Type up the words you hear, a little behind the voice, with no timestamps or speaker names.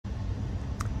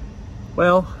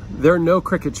Well, there are no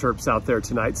cricket chirps out there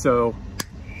tonight, so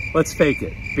let's fake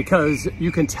it, because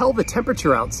you can tell the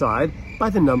temperature outside by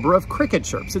the number of cricket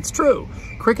chirps. It's true.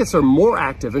 Crickets are more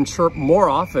active and chirp more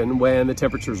often when the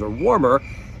temperatures are warmer,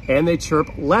 and they chirp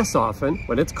less often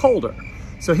when it's colder.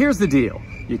 So here's the deal.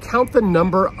 You count the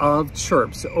number of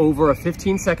chirps over a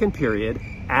 15-second period,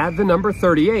 add the number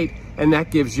 38, and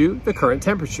that gives you the current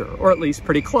temperature, or at least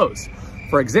pretty close.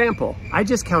 For example, I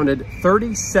just counted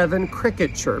 37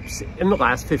 cricket chirps in the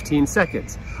last 15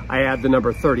 seconds. I add the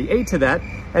number 38 to that,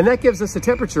 and that gives us a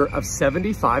temperature of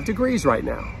 75 degrees right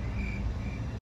now.